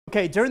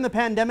Okay, during the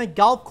pandemic,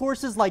 golf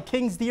courses like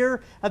Kings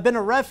Deer have been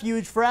a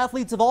refuge for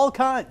athletes of all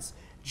kinds.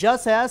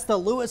 Just ask the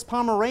Lewis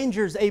Palmer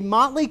Rangers, a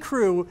motley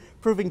crew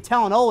proving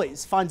talent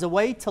always finds a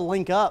way to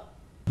link up.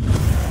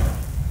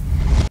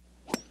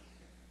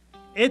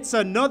 It's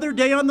another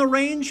day on the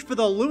range for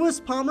the Lewis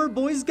Palmer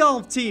boys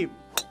golf team,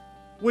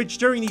 which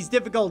during these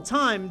difficult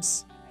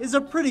times is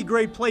a pretty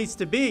great place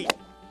to be.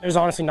 There's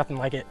honestly nothing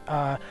like it.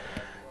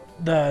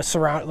 The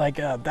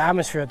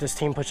atmosphere that this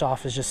team puts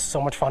off is just so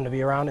much fun to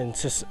be around, and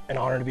it's just an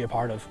honor to be a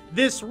part of.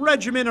 This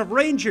regiment of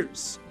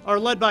Rangers are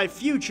led by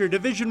future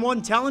Division I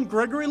talent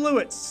Gregory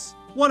Lewis,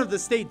 one of the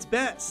state's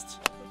best.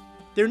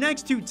 Their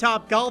next two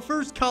top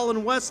golfers,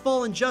 Colin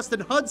Westfall and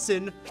Justin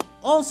Hudson,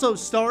 also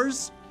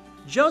stars,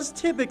 just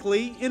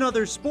typically in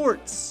other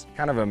sports.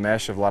 Kind of a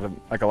mesh of a lot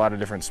of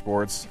different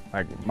sports.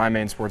 Like my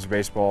main sport's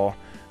baseball.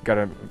 Got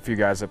a few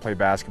guys that play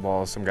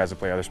basketball, some guys that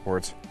play other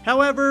sports.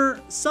 However,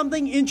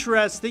 something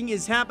interesting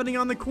is happening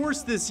on the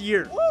course this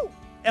year. Woo!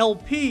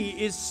 LP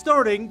is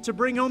starting to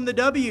bring home the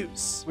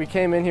W's. We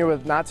came in here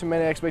with not too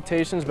many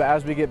expectations, but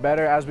as we get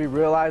better, as we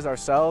realize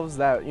ourselves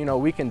that,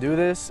 we can do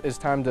this, it's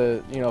time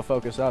to,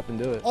 focus up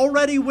and do it.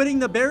 Already winning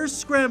the Bears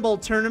Scramble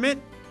tournament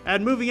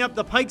and moving up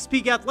the Pikes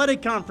Peak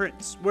Athletic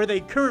Conference, where they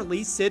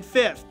currently sit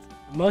 5th.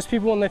 Most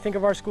people, when they think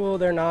of our school,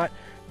 they're not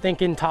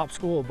thinking top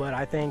school, but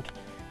I think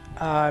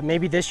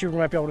maybe this year we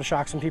might be able to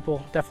shock some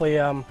people.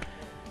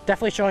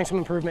 Definitely showing some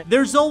improvement.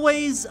 There's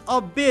always a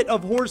bit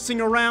of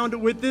horsing around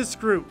with this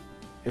group.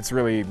 It's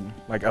really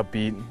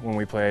upbeat when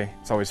we play.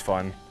 It's always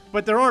fun.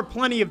 But there are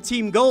plenty of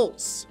team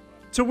goals.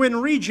 To win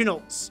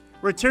regionals,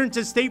 return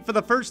to state for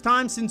the first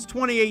time since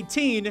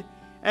 2018,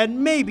 and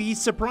maybe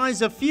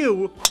surprise a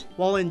few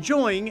while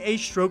enjoying a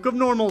stroke of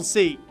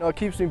normalcy. It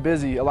keeps me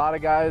busy. A lot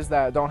of guys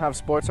that don't have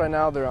sports right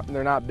now,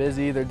 they're not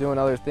busy, they're doing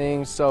other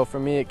things. So for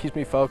me, it keeps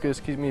me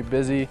focused, keeps me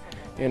busy,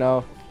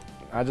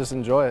 I just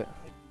enjoy it.